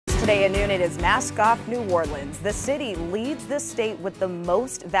Today at noon, it is Mask Off New Orleans. The city leads the state with the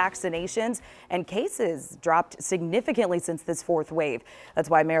most vaccinations, and cases dropped significantly since this fourth wave. That's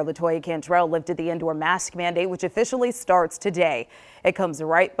why Mayor Cantrell lifted the indoor mask mandate, which officially starts today. It comes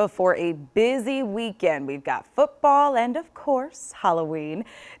right before a busy weekend. We've got football and, of course, Halloween.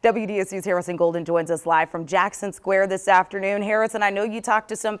 WDSU's Harrison Golden joins us live from Jackson Square this afternoon. Harrison, I know you talked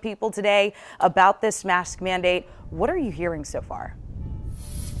to some people today about this mask mandate. What are you hearing so far?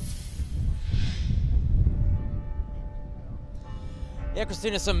 Yeah,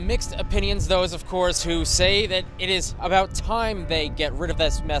 Christina, some mixed opinions. Those, of course, who say that it is about time they get rid of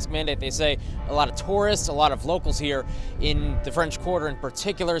this mask mandate. They say a lot of tourists, a lot of locals here in the French Quarter in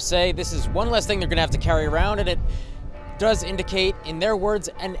particular say this is one less thing they're going to have to carry around, and it does indicate, in their words,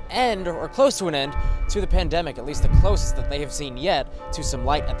 an end or close to an end to the pandemic, at least the closest that they have seen yet to some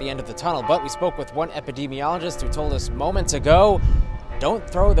light at the end of the tunnel. But we spoke with one epidemiologist who told us moments ago, don't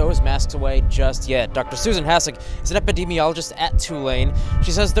throw those masks away just yet. Dr. Susan Hassick is an epidemiologist at Tulane. She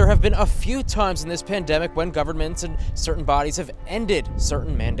says there have been a few times in this pandemic when governments and certain bodies have ended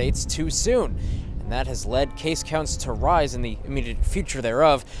certain mandates too soon, and that has led case counts to rise in the immediate future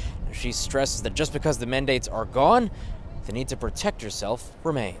thereof. She stresses that just because the mandates are gone, the need to protect yourself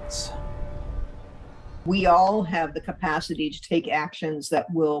remains. We all have the capacity to take actions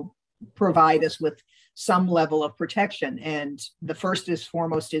that will provide us with some level of protection. And the first is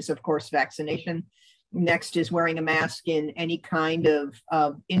foremost is, of course, vaccination. Next is wearing a mask in any kind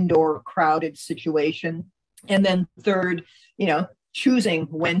of indoor crowded situation. And then third, choosing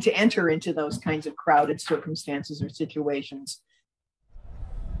when to enter into those kinds of crowded circumstances or situations.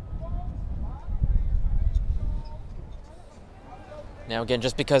 Now, again,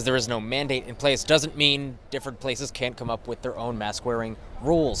 just because there is no mandate in place doesn't mean different places can't come up with their own mask-wearing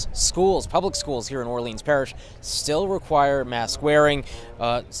rules. Schools, public schools here in Orleans Parish still require mask wearing.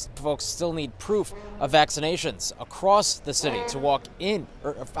 Folks still need proof of vaccinations across the city to walk in,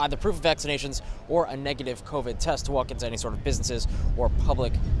 or either proof of vaccinations or a negative COVID test to walk into any sort of businesses or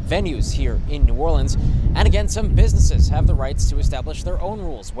public venues here in New Orleans. And again, some businesses have the rights to establish their own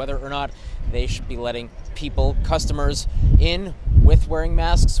rules, whether or not they should be letting people, customers, in with wearing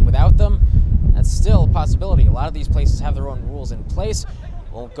masks, without them. That's still a possibility. A lot of these places have their own rules in place.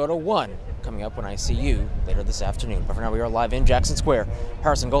 We'll go to one coming up when I see you later this afternoon. But for now, we are live in Jackson Square.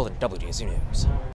 Harrison Golden, WDSU News.